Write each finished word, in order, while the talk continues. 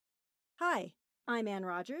Hi, I'm Ann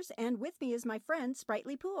Rogers, and with me is my friend,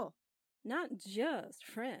 Sprightly Poole. Not just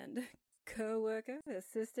friend, co-worker,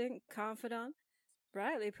 assistant, confidant,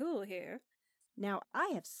 Sprightly Poole here. Now,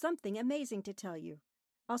 I have something amazing to tell you.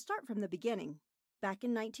 I'll start from the beginning. Back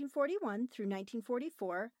in 1941 through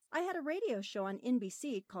 1944, I had a radio show on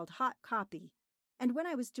NBC called Hot Copy. And when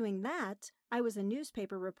I was doing that, I was a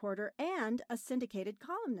newspaper reporter and a syndicated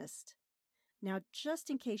columnist. Now,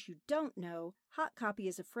 just in case you don't know, hot copy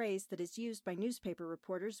is a phrase that is used by newspaper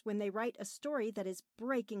reporters when they write a story that is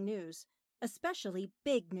breaking news, especially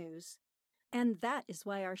big news. And that is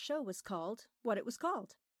why our show was called what it was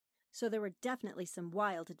called. So there were definitely some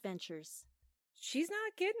wild adventures. She's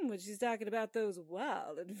not kidding when she's talking about those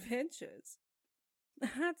wild adventures.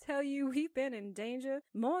 I tell you, we've been in danger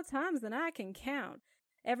more times than I can count.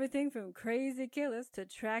 Everything from crazy killers to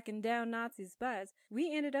tracking down Nazi spies,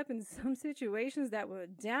 we ended up in some situations that were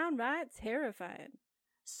downright terrifying.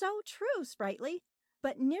 So true, Sprightly.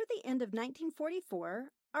 But near the end of 1944,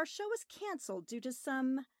 our show was canceled due to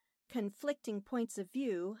some conflicting points of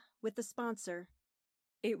view with the sponsor.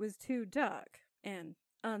 It was too dark and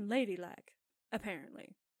unladylike,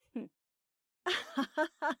 apparently.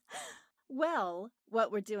 Well, what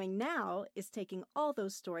we're doing now is taking all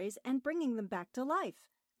those stories and bringing them back to life,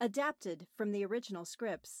 adapted from the original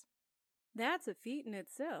scripts. That's a feat in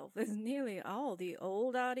itself, as nearly all the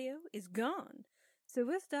old audio is gone. So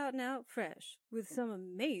we're starting out fresh with some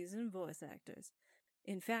amazing voice actors.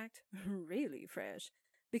 In fact, really fresh.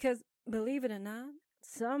 Because, believe it or not,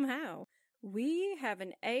 somehow, we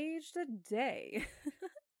haven't aged a day.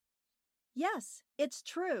 Yes, it's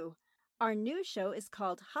true. Our new show is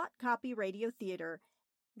called Hot Copy Radio Theater.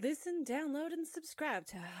 Listen, download, and subscribe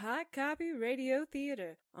to Hot Copy Radio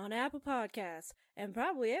Theater on Apple Podcasts and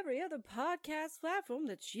probably every other podcast platform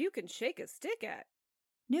that you can shake a stick at.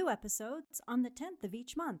 New episodes on the 10th of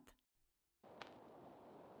each month.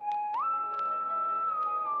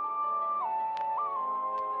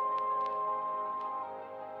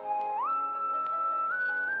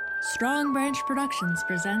 Strong Branch Productions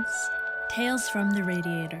presents Tales from the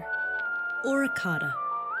Radiator, Orikata,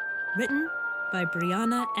 written by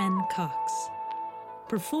Briana Cox,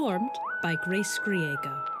 performed by Grace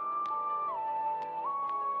Griego.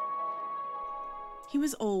 He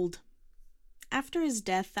was old. After his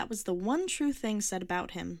death, that was the one true thing said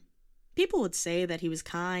about him. People would say that he was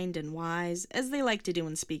kind and wise, as they like to do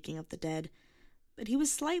when speaking of the dead. But he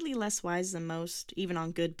was slightly less wise than most, even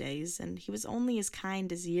on good days, and he was only as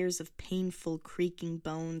kind as years of painful, creaking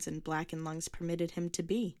bones and blackened lungs permitted him to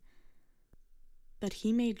be. But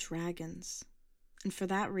he made dragons, and for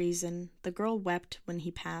that reason, the girl wept when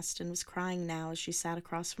he passed and was crying now as she sat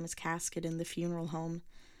across from his casket in the funeral home.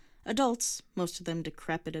 Adults, most of them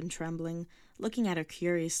decrepit and trembling, looking at her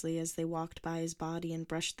curiously as they walked by his body and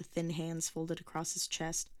brushed the thin hands folded across his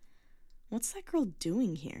chest. "What's that girl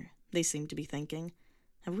doing here?" they seemed to be thinking.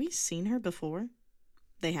 "Have we seen her before?"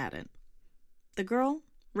 They hadn't. The girl,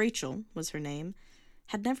 Rachel was her name,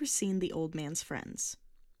 had never seen the old man's friends.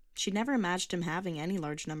 She'd never imagined him having any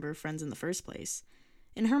large number of friends in the first place.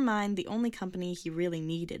 In her mind, the only company he really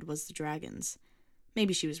needed was the dragons.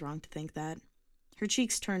 Maybe she was wrong to think that. Her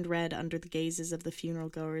cheeks turned red under the gazes of the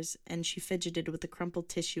funeral-goers, and she fidgeted with the crumpled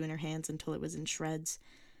tissue in her hands until it was in shreds.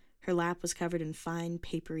 Her lap was covered in fine,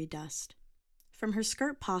 papery dust. From her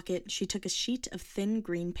skirt pocket, she took a sheet of thin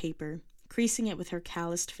green paper, creasing it with her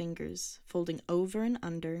calloused fingers, folding over and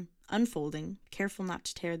under, unfolding, careful not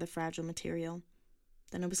to tear the fragile material.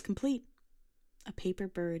 Then it was complete. A paper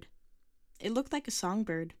bird. It looked like a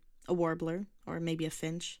songbird, a warbler, or maybe a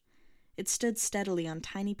finch. It stood steadily on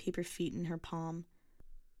tiny paper feet in her palm.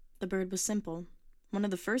 The bird was simple, one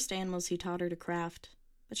of the first animals he taught her to craft,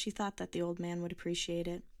 but she thought that the old man would appreciate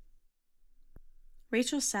it.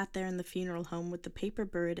 Rachel sat there in the funeral home with the paper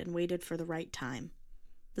bird and waited for the right time.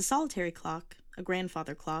 The solitary clock, a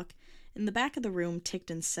grandfather clock, in the back of the room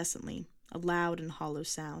ticked incessantly, a loud and hollow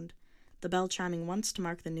sound, the bell chiming once to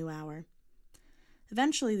mark the new hour.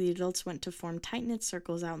 Eventually the adults went to form tight-knit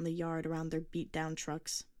circles out in the yard around their beat-down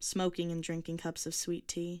trucks, smoking and drinking cups of sweet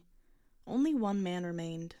tea. Only one man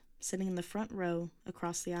remained, sitting in the front row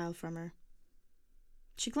across the aisle from her.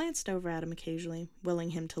 She glanced over at him occasionally,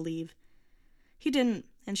 willing him to leave. He didn't,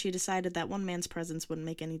 and she decided that one man's presence wouldn't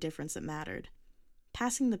make any difference that mattered.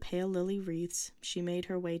 Passing the pale lily wreaths, she made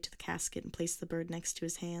her way to the casket and placed the bird next to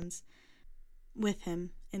his hands. With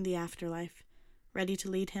him, in the afterlife, ready to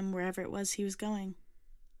lead him wherever it was he was going.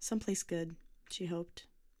 Someplace good, she hoped.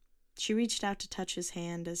 She reached out to touch his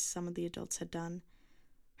hand as some of the adults had done.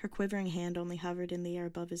 Her quivering hand only hovered in the air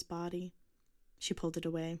above his body. She pulled it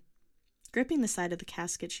away. Gripping the side of the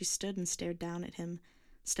casket, she stood and stared down at him,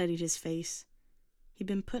 studied his face. He'd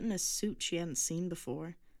been put in a suit she hadn't seen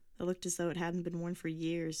before, that looked as though it hadn't been worn for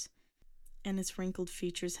years, and its wrinkled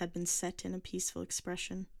features had been set in a peaceful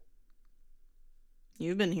expression.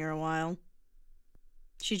 "You've been here a while."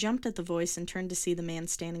 She jumped at the voice and turned to see the man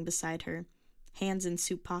standing beside her, hands in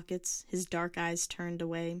suit pockets, his dark eyes turned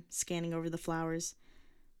away, scanning over the flowers.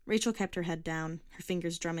 Rachel kept her head down, her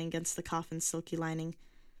fingers drumming against the coffin's silky lining.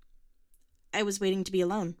 "I was waiting to be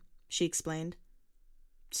alone," she explained.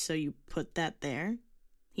 "So you put that there?"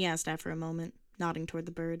 he asked after a moment, nodding toward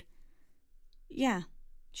the bird. "Yeah,"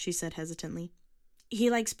 she said hesitantly. "He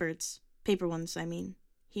likes birds. Paper ones, I mean.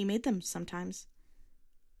 He made them sometimes."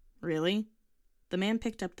 "Really?" The man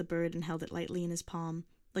picked up the bird and held it lightly in his palm,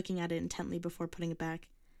 looking at it intently before putting it back.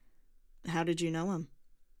 "How did you know him?"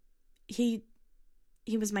 He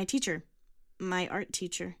was my teacher. My art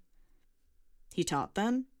teacher." "He taught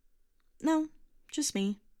then?" "No, just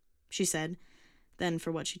me," she said. Then,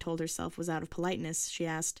 for what she told herself was out of politeness, she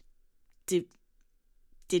asked, Did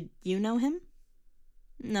you know him?"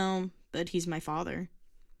 "No, but he's my father."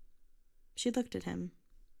 She looked at him.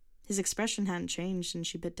 His expression hadn't changed, and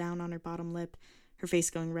she bit down on her bottom lip, her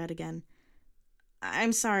face going red again.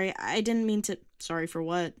 "I'm sorry, I didn't mean to—" "Sorry for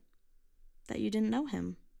what?" "That you didn't know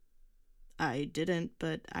him." "I didn't,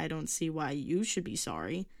 but I don't see why you should be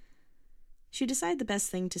sorry." She decided the best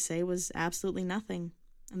thing to say was absolutely nothing,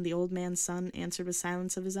 and the old man's son answered with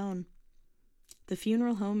silence of his own. The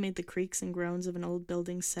funeral home made the creaks and groans of an old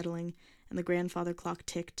building settling, and the grandfather clock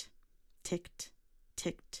ticked, ticked,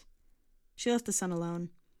 ticked. She left the son alone.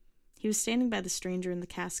 He was standing by the stranger in the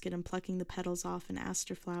casket and plucking the petals off an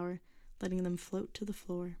aster flower, letting them float to the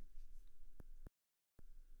floor.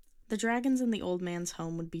 The dragons in the old man's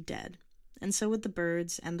home would be dead, and so would the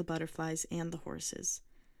birds and the butterflies and the horses.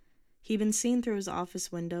 He'd been seen through his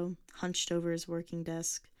office window, hunched over his working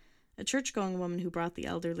desk, a church-going woman who brought the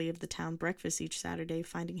elderly of the town breakfast each Saturday,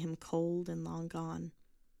 finding him cold and long gone.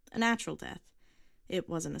 A natural death. It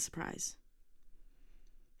wasn't a surprise.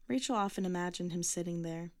 Rachel often imagined him sitting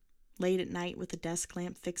there, late at night with a desk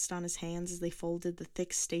lamp fixed on his hands as they folded the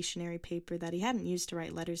thick stationery paper that he hadn't used to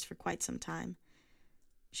write letters for quite some time.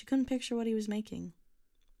 She couldn't picture what he was making.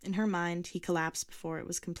 In her mind, he collapsed before it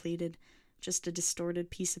was completed, just a distorted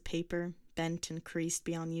piece of paper, bent and creased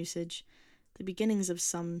beyond usage, the beginnings of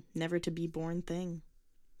some never-to-be-born thing.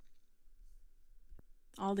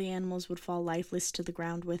 All the animals would fall lifeless to the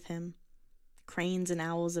ground with him, cranes and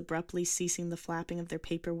owls abruptly ceasing the flapping of their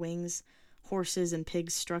paper wings, horses and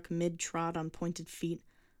pigs struck mid-trot on pointed feet,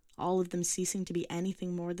 all of them ceasing to be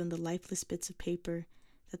anything more than the lifeless bits of paper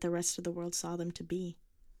that the rest of the world saw them to be.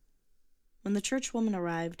 When the churchwoman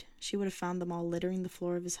arrived, she would have found them all littering the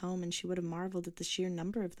floor of his home, and she would have marveled at the sheer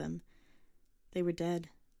number of them. They were dead,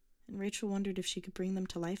 and Rachel wondered if she could bring them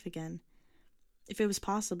to life again. If it was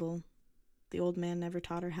possible, the old man never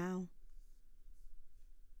taught her how.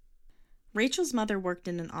 Rachel's mother worked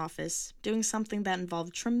in an office, doing something that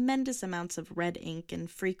involved tremendous amounts of red ink and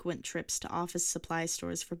frequent trips to office supply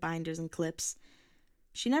stores for binders and clips.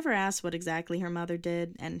 She never asked what exactly her mother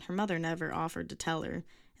did, and her mother never offered to tell her,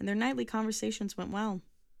 and their nightly conversations went well.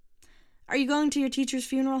 "Are you going to your teacher's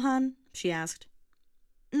funeral, hon?" she asked.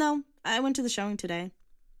 "No, I went to the showing today."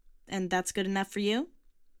 "And that's good enough for you?"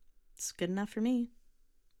 "It's good enough for me."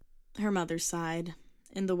 Her mother sighed,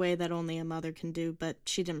 in the way that only a mother can do, but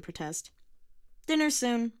she didn't protest. "Dinner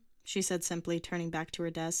soon," she said simply, turning back to her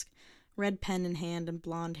desk, red pen in hand and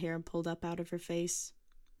blonde hair pulled up out of her face.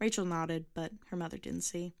 Rachel nodded, but her mother didn't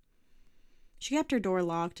see. She kept her door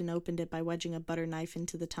locked and opened it by wedging a butter knife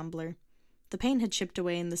into the tumbler. The paint had chipped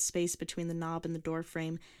away in the space between the knob and the door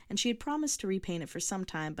frame, and she had promised to repaint it for some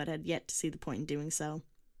time, but had yet to see the point in doing so.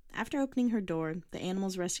 After opening her door, the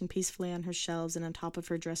animals resting peacefully on her shelves and on top of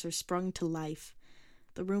her dresser sprung to life.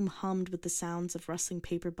 The room hummed with the sounds of rustling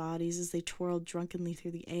paper bodies as they twirled drunkenly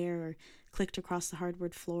through the air or clicked across the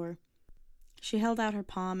hardwood floor. She held out her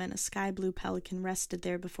palm, and a sky-blue pelican rested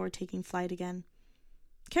there before taking flight again.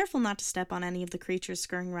 Careful not to step on any of the creatures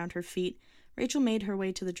scurrying around her feet, Rachel made her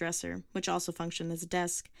way to the dresser, which also functioned as a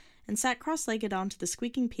desk, and sat cross-legged onto the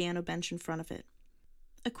squeaking piano bench in front of it.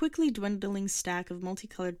 A quickly dwindling stack of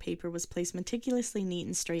multicolored paper was placed meticulously neat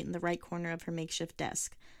and straight in the right corner of her makeshift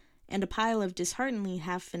desk, and a pile of dishearteningly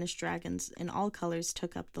half-finished dragons in all colors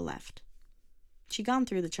took up the left. She'd gone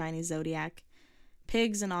through the Chinese zodiac.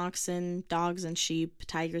 Pigs and oxen, dogs and sheep,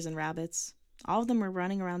 tigers and rabbits. All of them were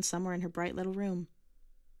running around somewhere in her bright little room.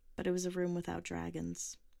 But it was a room without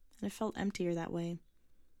dragons, and it felt emptier that way.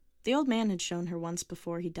 The old man had shown her once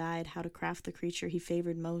before he died how to craft the creature he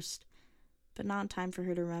favored most, but not in time for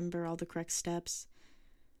her to remember all the correct steps.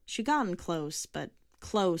 She'd gotten close, but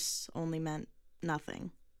close only meant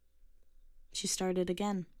nothing. She started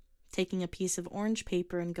again, taking a piece of orange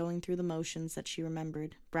paper and going through the motions that she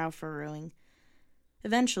remembered, brow furrowing.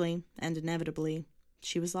 Eventually, and inevitably,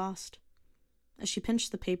 she was lost. As she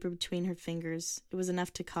pinched the paper between her fingers, it was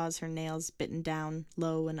enough to cause her nails, bitten down,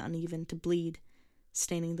 low and uneven, to bleed,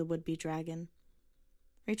 staining the would-be dragon.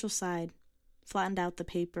 Rachel sighed, flattened out the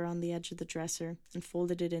paper on the edge of the dresser, and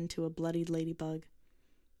folded it into a bloodied ladybug.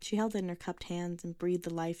 She held it in her cupped hands and breathed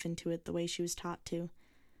the life into it the way she was taught to.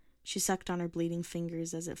 She sucked on her bleeding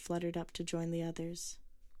fingers as it fluttered up to join the others.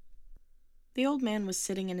 The old man was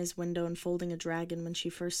sitting in his window unfolding a dragon when she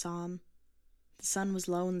first saw him. The sun was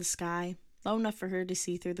low in the sky, low enough for her to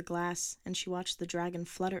see through the glass, and she watched the dragon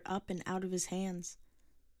flutter up and out of his hands.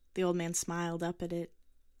 The old man smiled up at it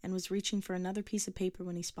and was reaching for another piece of paper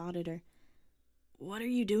when he spotted her. "What are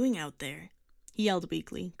you doing out there?" he yelled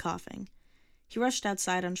weakly, coughing. He rushed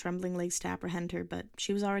outside on trembling legs to apprehend her, but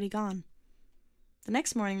she was already gone. The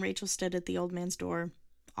next morning, Rachel stood at the old man's door,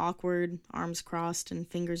 awkward, arms crossed, and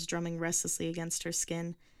fingers drumming restlessly against her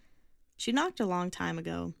skin. She knocked a long time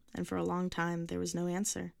ago, and for a long time there was no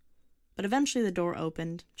answer. But eventually the door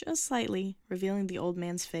opened, just slightly, revealing the old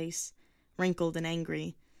man's face, wrinkled and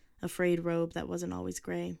angry, a frayed robe that wasn't always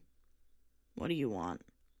gray. "What do you want?"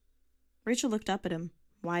 Rachel looked up at him,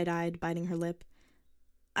 wide-eyed, biting her lip.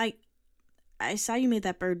 I saw you made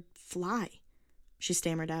that bird fly," she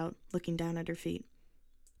stammered out, looking down at her feet.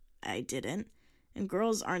 "I didn't, and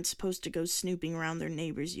girls aren't supposed to go snooping around their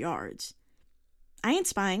neighbors' yards." "I ain't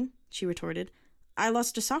spying," she retorted. "I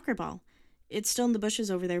lost a soccer ball. It's still in the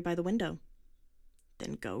bushes over there by the window."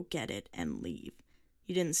 "Then go get it and leave.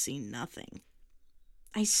 You didn't see nothing."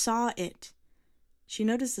 "I saw it." She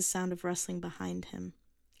noticed the sound of rustling behind him,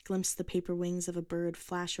 glimpsed the paper wings of a bird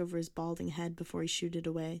flash over his balding head before he shooted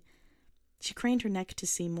away. She craned her neck to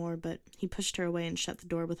see more, but he pushed her away and shut the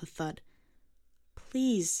door with a thud.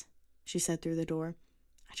 "Please," she said through the door.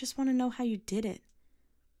 "I just want to know how you did it."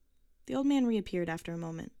 The old man reappeared after a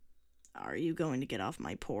moment. "Are you going to get off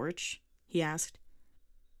my porch?" he asked.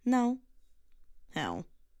 "No." "Hell,"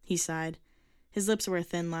 he sighed. His lips were a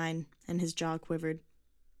thin line, and his jaw quivered.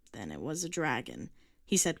 "Then it was a dragon,"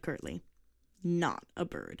 he said curtly. "Not a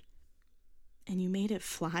bird." "And you made it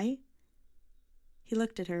fly?" He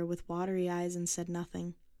looked at her with watery eyes and said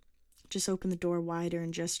nothing, just opened the door wider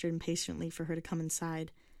and gestured impatiently for her to come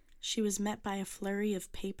inside. She was met by a flurry of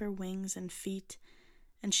paper wings and feet,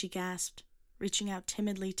 and she gasped, reaching out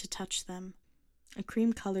timidly to touch them. A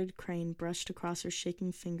cream-colored crane brushed across her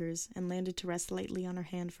shaking fingers and landed to rest lightly on her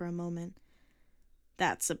hand for a moment.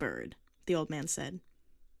 "That's a bird," the old man said.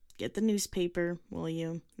 "Get the newspaper, will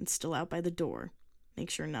you? It's still out by the door. Make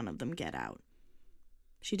sure none of them get out."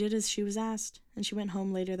 She did as she was asked, and she went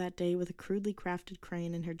home later that day with a crudely crafted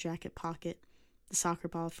crane in her jacket pocket, the soccer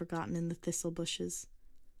ball forgotten in the thistle bushes.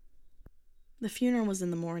 The funeral was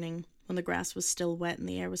in the morning, when the grass was still wet and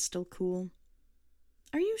the air was still cool.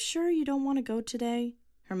 "Are you sure you don't want to go today?"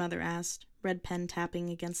 her mother asked, red pen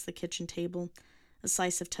tapping against the kitchen table, a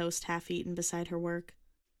slice of toast half-eaten beside her work.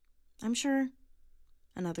 "I'm sure."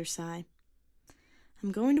 Another sigh.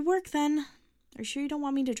 "I'm going to work, then. Are you sure you don't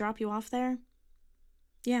want me to drop you off there?"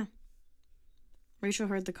 "Yeah." Rachel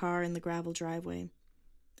heard the car in the gravel driveway.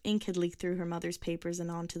 Ink had leaked through her mother's papers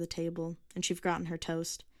and onto the table, and she'd forgotten her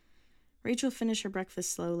toast. Rachel finished her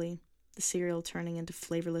breakfast slowly, the cereal turning into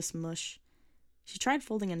flavorless mush. She tried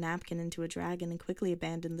folding a napkin into a dragon and quickly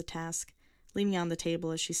abandoned the task, leaving it on the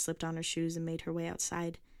table as she slipped on her shoes and made her way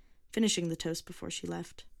outside, finishing the toast before she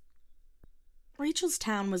left. Rachel's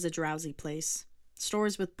town was a drowsy place.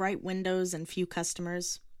 Stores with bright windows and few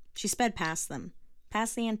customers. She sped past them.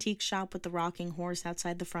 Past the antique shop with the rocking horse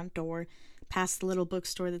outside the front door, past the little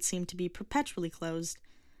bookstore that seemed to be perpetually closed.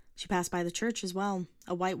 She passed by the church as well,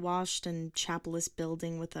 a whitewashed and chapelless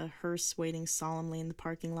building with a hearse waiting solemnly in the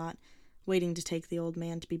parking lot, waiting to take the old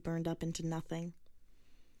man to be burned up into nothing.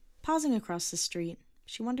 Pausing across the street,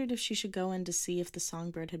 she wondered if she should go in to see if the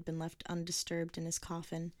songbird had been left undisturbed in his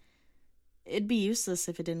coffin. It'd be useless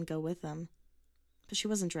if it didn't go with them. But she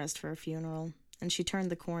wasn't dressed for a funeral, and she turned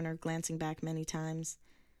the corner, glancing back many times.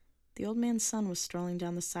 The old man's son was strolling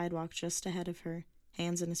down the sidewalk just ahead of her,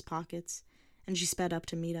 hands in his pockets, and she sped up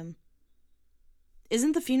to meet him.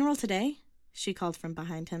 "Isn't the funeral today?" she called from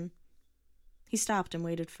behind him. He stopped and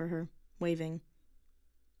waited for her, waving.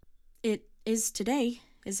 "It is today,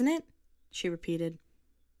 isn't it?" she repeated.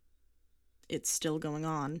 "It's still going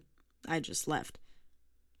on. I just left.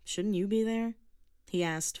 Shouldn't you be there?" he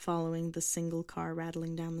asked, following the single car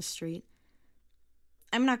rattling down the street.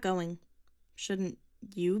 "I'm not going. Shouldn't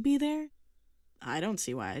you be there?" "I don't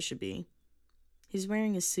see why I should be." He was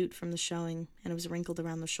wearing his suit from the showing, and it was wrinkled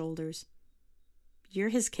around the shoulders. "You're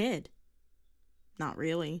his kid." Not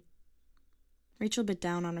really. Rachel bit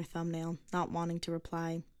down on her thumbnail, not wanting to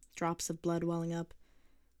reply, drops of blood welling up.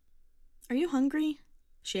 Are you hungry?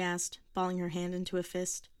 She asked, balling her hand into a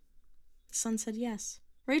fist. The son said yes.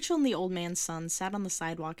 Rachel and the old man's son sat on the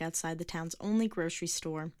sidewalk outside the town's only grocery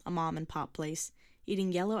store, a mom-and-pop place,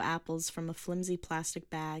 eating yellow apples from a flimsy plastic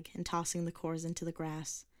bag and tossing the cores into the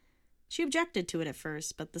grass. She objected to it at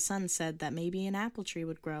first, but the son said that maybe an apple tree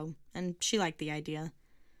would grow, and she liked the idea.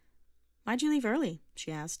 Why'd you leave early?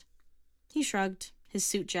 She asked. He shrugged, his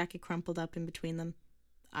suit jacket crumpled up in between them.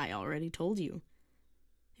 I already told you.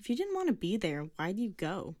 If you didn't want to be there, why'd you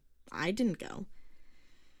go? I didn't go.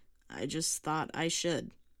 I just thought I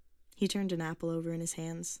should. He turned an apple over in his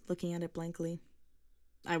hands, looking at it blankly.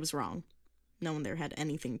 I was wrong. No one there had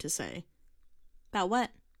anything to say. About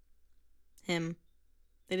what? Him.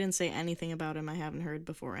 They didn't say anything about him I haven't heard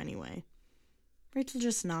before anyway. Rachel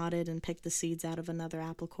just nodded and picked the seeds out of another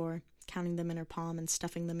apple core, counting them in her palm and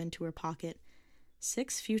stuffing them into her pocket.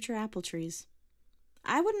 6 future apple trees.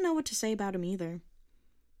 I wouldn't know what to say about him either.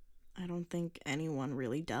 I don't think anyone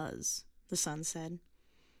really does, the son said.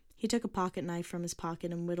 He took a pocket knife from his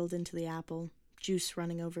pocket and whittled into the apple, juice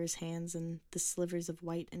running over his hands and the slivers of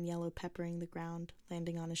white and yellow peppering the ground,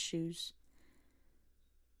 landing on his shoes.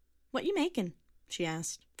 What you making? She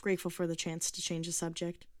asked, grateful for the chance to change the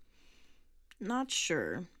subject. Not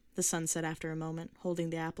sure, the son said after a moment, holding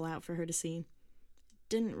the apple out for her to see. It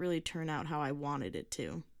didn't really turn out how I wanted it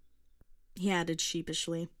to. He added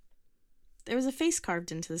sheepishly. There was a face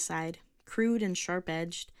carved into the side, crude and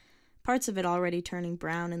sharp-edged, parts of it already turning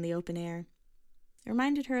brown in the open air. It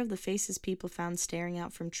reminded her of the faces people found staring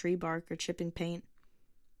out from tree bark or chipping paint.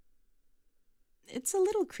 It's a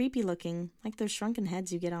little creepy looking, like those shrunken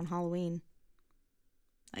heads you get on Halloween.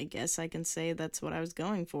 I guess I can say that's what I was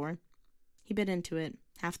going for. He bit into it,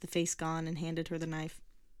 half the face gone, and handed her the knife.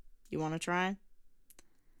 You want to try?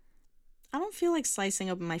 I don't feel like slicing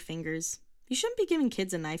open my fingers. You shouldn't be giving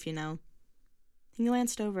kids a knife, you know. He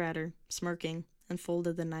glanced over at her, smirking, and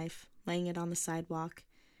folded the knife, laying it on the sidewalk,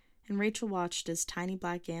 and Rachel watched as tiny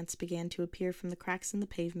black ants began to appear from the cracks in the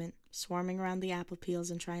pavement, swarming around the apple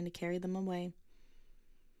peels and trying to carry them away.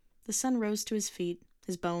 The son rose to his feet,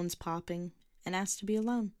 his bones popping, and asked to be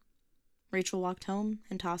alone. Rachel walked home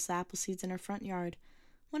and tossed the apple seeds in her front yard,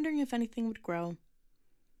 wondering if anything would grow.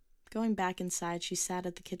 Going back inside, she sat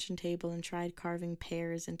at the kitchen table and tried carving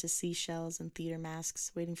pears into seashells and theater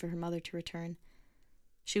masks, waiting for her mother to return.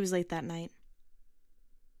 She was late that night.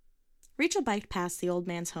 Rachel biked past the old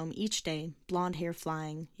man's home each day, blonde hair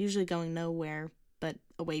flying, usually going nowhere but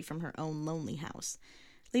away from her own lonely house,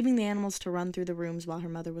 leaving the animals to run through the rooms while her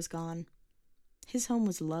mother was gone. His home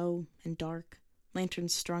was low and dark,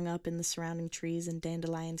 lanterns strung up in the surrounding trees and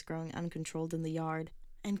dandelions growing uncontrolled in the yard,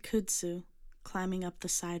 and kudzu climbing up the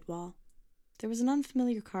sidewall. There was an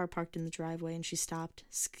unfamiliar car parked in the driveway, and she stopped,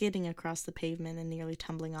 skidding across the pavement and nearly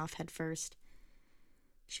tumbling off head first.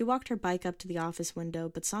 She walked her bike up to the office window,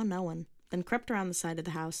 but saw no one, then crept around the side of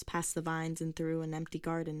the house, past the vines and through an empty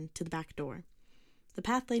garden, to the back door. The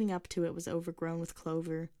path leading up to it was overgrown with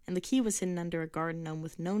clover, and the key was hidden under a garden gnome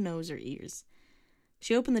with no nose or ears.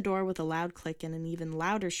 She opened the door with a loud click and an even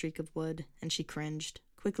louder shriek of wood, and she cringed,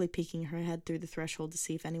 quickly peeking her head through the threshold to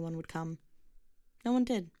see if anyone would come. No one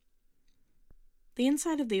did. The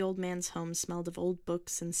inside of the old man's home smelled of old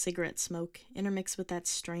books and cigarette smoke, intermixed with that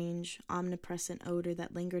strange, omnipresent odor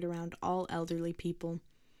that lingered around all elderly people.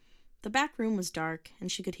 The back room was dark,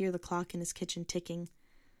 and she could hear the clock in his kitchen ticking.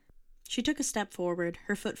 She took a step forward,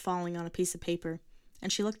 her foot falling on a piece of paper,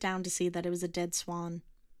 and she looked down to see that it was a dead swan.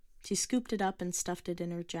 She scooped it up and stuffed it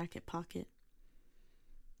in her jacket pocket.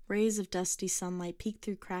 Rays of dusty sunlight peeked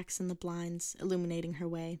through cracks in the blinds, illuminating her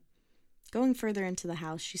way. Going further into the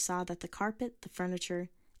house, she saw that the carpet, the furniture,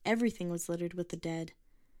 everything was littered with the dead.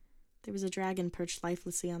 There was a dragon perched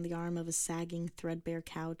lifelessly on the arm of a sagging, threadbare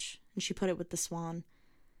couch, and she put it with the swan.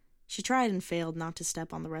 She tried and failed not to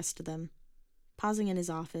step on the rest of them. Pausing in his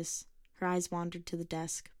office, her eyes wandered to the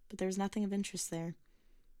desk, but there was nothing of interest there.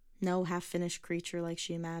 No half-finished creature like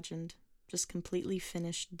she imagined, just completely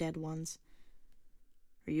finished dead ones.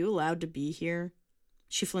 Are you allowed to be here?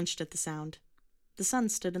 She flinched at the sound. The son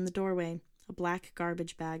stood in the doorway, a black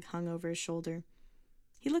garbage bag hung over his shoulder.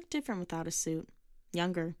 He looked different without a suit,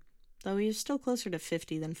 younger, though he was still closer to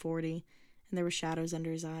 50 than 40, and there were shadows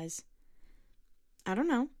under his eyes. I don't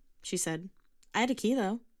know, she said. I had a key,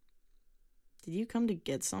 though. Did you come to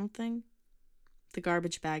get something? The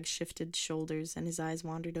garbage bag shifted shoulders, and his eyes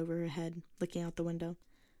wandered over her head, looking out the window.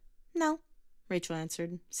 No, Rachel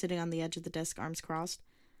answered, sitting on the edge of the desk, arms crossed.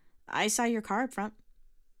 I saw your car up front.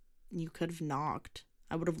 You could have knocked.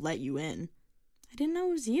 I would have let you in. I didn't know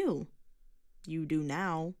it was you. You do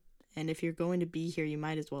now, and if you're going to be here, you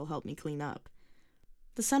might as well help me clean up.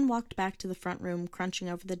 The son walked back to the front room, crunching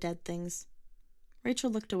over the dead things.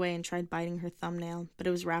 Rachel looked away and tried biting her thumbnail, but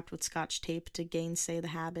it was wrapped with Scotch tape to gainsay the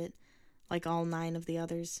habit, like all 9 of the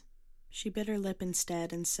others. She bit her lip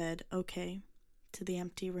instead and said, "Okay," to the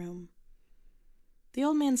empty room. The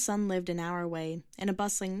old man's son lived an hour away, in a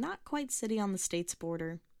bustling, not-quite city on the state's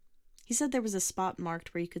border. He said there was a spot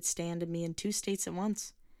marked where you could stand and be in 2 states at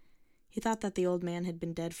once. He thought that the old man had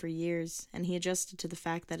been dead for years, and he adjusted to the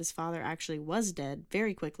fact that his father actually was dead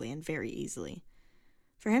very quickly and very easily.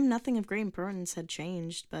 For him, nothing of great importance had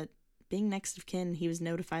changed, but being next of kin, he was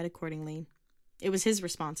notified accordingly. It was his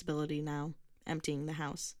responsibility now, emptying the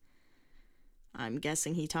house. "I'm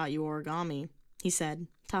guessing he taught you origami," he said,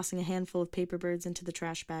 tossing a handful of paper birds into the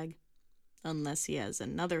trash bag. "Unless he has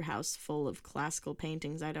another house full of classical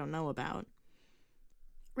paintings I don't know about."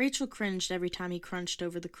 Rachel cringed every time he crunched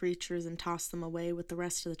over the creatures and tossed them away with the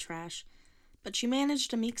rest of the trash, but she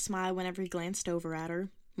managed a meek smile whenever he glanced over at her,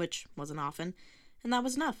 which wasn't often, and that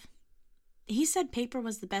was enough. He said paper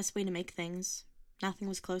was the best way to make things. Nothing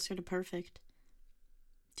was closer to perfect.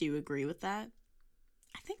 "Do you agree with that?"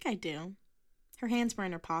 "I think I do." Her hands were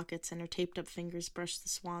in her pockets, and her taped-up fingers brushed the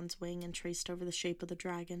swan's wing and traced over the shape of the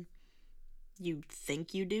dragon. "You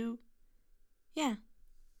think you do?" "Yeah."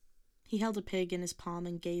 He held a pig in his palm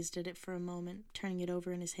and gazed at it for a moment, turning it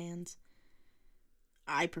over in his hands.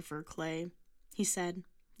 "I prefer clay," he said,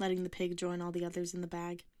 letting the pig join all the others in the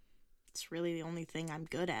bag. "It's really the only thing I'm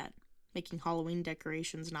good at, making Halloween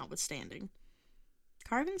decorations notwithstanding."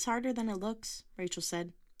 "Carving's harder than it looks," Rachel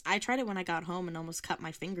said. "I tried it when I got home and almost cut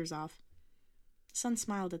my fingers off." The son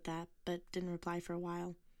smiled at that, but didn't reply for a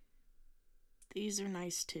while. "These are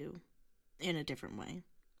nice, too, in a different way,"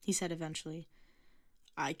 he said eventually.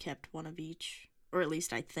 "I kept one of each, or at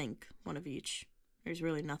least I think one of each. There's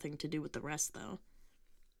really nothing to do with the rest, though."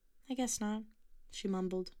 "I guess not," she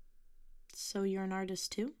mumbled. "So you're an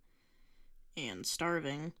artist, too?" "And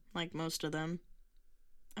starving, like most of them."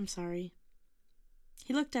 "I'm sorry."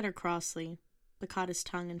 He looked at her crossly, but caught his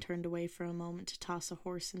tongue and turned away for a moment to toss a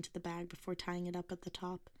horse into the bag before tying it up at the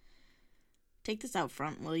top. "Take this out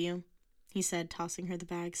front, will you?" he said, tossing her the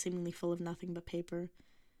bag, seemingly full of nothing but paper.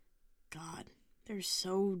 "God, there's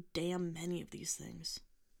so damn many of these things."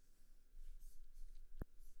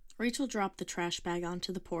 Rachel dropped the trash bag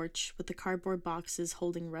onto the porch, with the cardboard boxes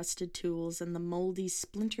holding rusted tools and the moldy,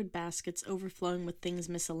 splintered baskets overflowing with things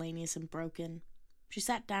miscellaneous and broken. She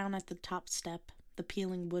sat down at the top step, the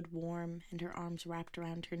peeling wood warm, and her arms wrapped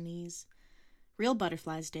around her knees. Real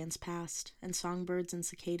butterflies danced past, and songbirds and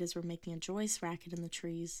cicadas were making a joyous racket in the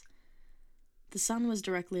trees. The sun was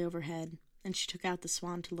directly overhead, and she took out the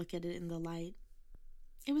swan to look at it in the light.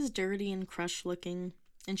 It was dirty and crushed-looking,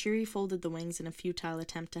 and she refolded the wings in a futile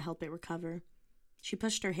attempt to help it recover. She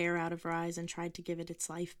pushed her hair out of her eyes and tried to give it its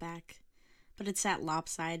life back, but it sat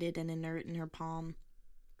lopsided and inert in her palm.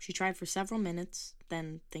 She tried for several minutes,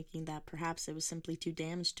 then, thinking that perhaps it was simply too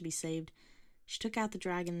damaged to be saved, she took out the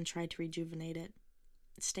dragon and tried to rejuvenate it.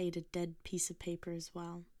 It stayed a dead piece of paper as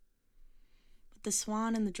well. With the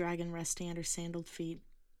swan and the dragon resting at her sandaled feet,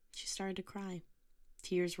 she started to cry,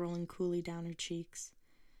 tears rolling coolly down her cheeks.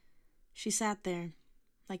 She sat there,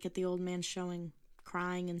 like at the old man's showing,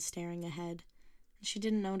 crying and staring ahead, and she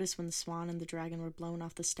didn't notice when the swan and the dragon were blown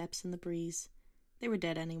off the steps in the breeze. They were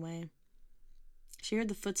dead anyway. She heard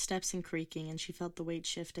the footsteps and creaking, and she felt the weight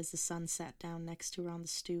shift as the son sat down next to her on the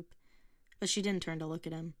stoop. But she didn't turn to look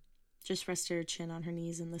at him, just rested her chin on her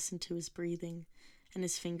knees and listened to his breathing, and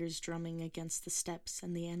his fingers drumming against the steps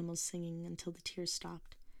and the animals singing until the tears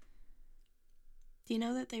stopped. "Do you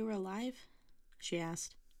know that they were alive?" she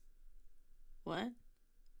asked. "What?"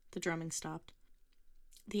 The drumming stopped.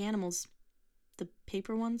 "The animals, the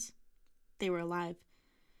paper ones, they were alive."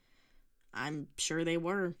 "I'm sure they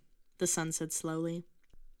were," the son said slowly,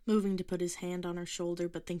 moving to put his hand on her shoulder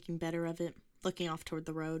but thinking better of it, looking off toward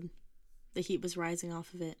the road. The heat was rising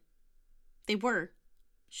off of it. "They were,"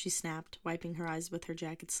 she snapped, wiping her eyes with her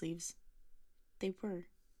jacket sleeves. "They were."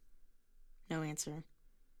 No answer.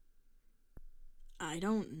 "I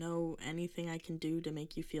don't know anything I can do to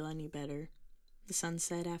make you feel any better," the son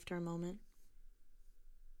said after a moment.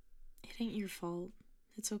 "It ain't your fault.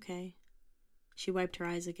 It's okay." She wiped her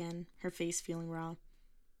eyes again, her face feeling raw.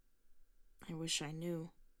 "I wish I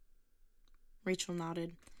knew." Rachel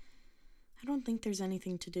nodded. "I don't think there's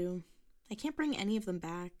anything to do. I can't bring any of them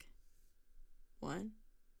back." "What?"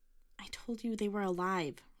 "I told you they were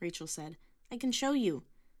alive," Rachel said. "I can show you,"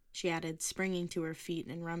 she added, springing to her feet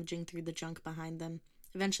and rummaging through the junk behind them,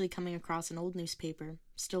 eventually coming across an old newspaper,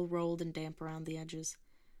 still rolled and damp around the edges.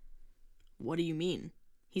 "What do you mean?"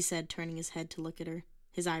 he said, turning his head to look at her,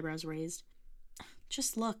 his eyebrows raised.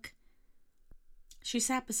 Just look. She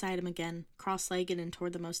sat beside him again, cross-legged, and tore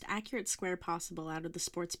the most accurate square possible out of the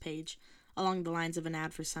sports page, along the lines of an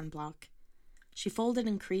ad for sunblock. She folded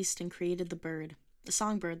and creased and created the bird, a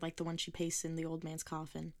songbird like the one she pasted in the old man's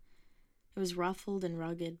coffin. It was ruffled and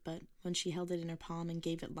rugged, but when she held it in her palm and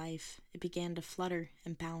gave it life, it began to flutter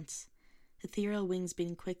and bounce, ethereal wings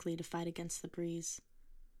beating quickly to fight against the breeze.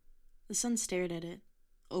 The son stared at it,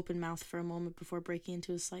 open-mouthed for a moment before breaking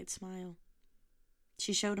into a slight smile.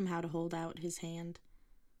 She showed him how to hold out his hand,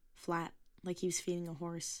 flat, like he was feeding a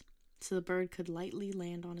horse, so the bird could lightly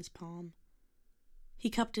land on his palm. He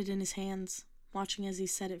cupped it in his hands, watching as he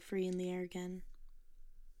set it free in the air again.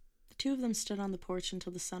 The two of them stood on the porch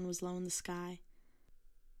until the sun was low in the sky,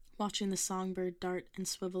 watching the songbird dart and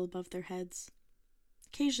swivel above their heads.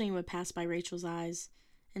 Occasionally it would pass by Rachel's eyes,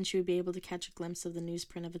 and she would be able to catch a glimpse of the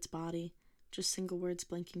newsprint of its body, just single words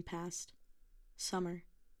blinking past. Summer.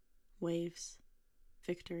 Waves.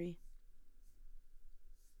 Victory.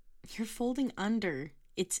 You're folding under.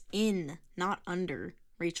 It's in, not under,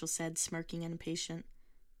 Rachel said, smirking and impatient.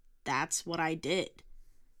 That's what I did.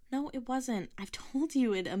 No, it wasn't. I've told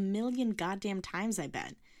you it 1,000,000 goddamn times, I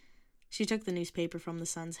bet. She took the newspaper from the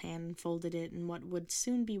son's hand and folded it in what would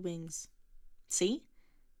soon be wings. See?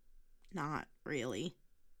 Not really.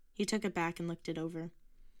 He took it back and looked it over.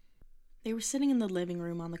 They were sitting in the living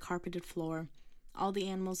room on the carpeted floor, all the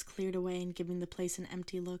animals cleared away and giving the place an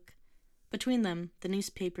empty look. Between them, the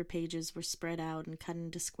newspaper pages were spread out and cut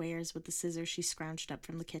into squares with the scissors she scrounged up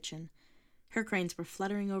from the kitchen. Her cranes were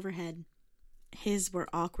fluttering overhead. His were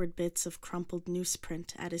awkward bits of crumpled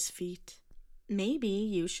newsprint at his feet. Maybe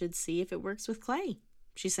you should see if it works with clay,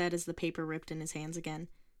 she said as the paper ripped in his hands again.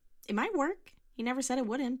 It might work. He never said it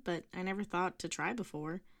wouldn't, but I never thought to try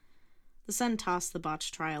before. The son tossed the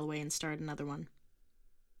botched trial away and started another one.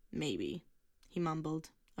 Maybe, he mumbled,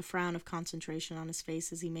 a frown of concentration on his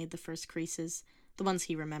face as he made the first creases, the ones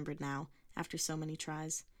he remembered now, after so many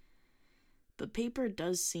tries. But paper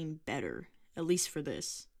does seem better, at least for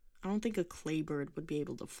this. I don't think a clay bird would be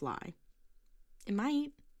able to fly. It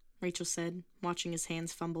might, Rachel said, watching his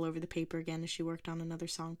hands fumble over the paper again as she worked on another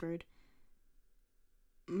songbird.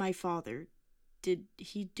 My father, did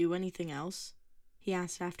he do anything else? He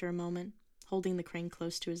asked after a moment, holding the crane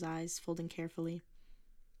close to his eyes, folding carefully.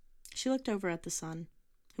 She looked over at the son,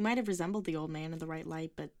 who might have resembled the old man in the right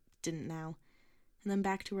light, but didn't now, and then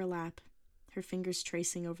back to her lap, her fingers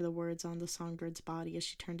tracing over the words on the songbird's body as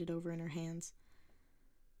she turned it over in her hands.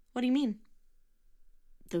 What do you mean?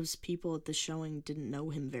 Those people at the showing didn't know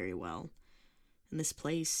him very well. In this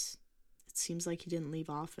place, it seems like he didn't leave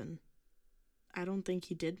often. I don't think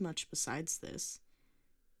he did much besides this.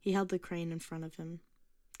 He held the crane in front of him,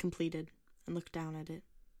 completed, and looked down at it.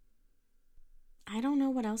 I don't know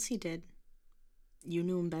what else he did. You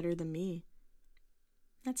knew him better than me.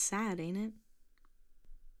 That's sad, ain't it?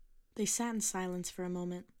 They sat in silence for a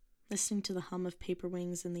moment, listening to the hum of paper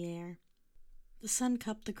wings in the air. The son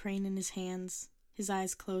cupped the crane in his hands, his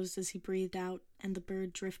eyes closed as he breathed out, and the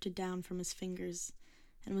bird drifted down from his fingers,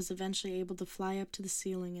 and was eventually able to fly up to the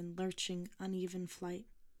ceiling in lurching, uneven flight.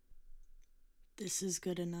 This is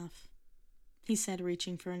good enough, he said,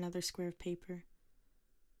 reaching for another square of paper.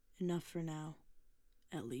 Enough for now,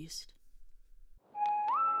 at least.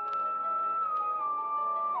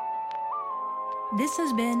 This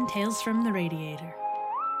has been Tales from the Radiator.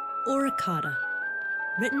 Orikata.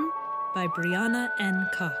 Written by Briana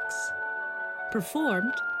Cox.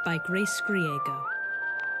 Performed by Grace Griego.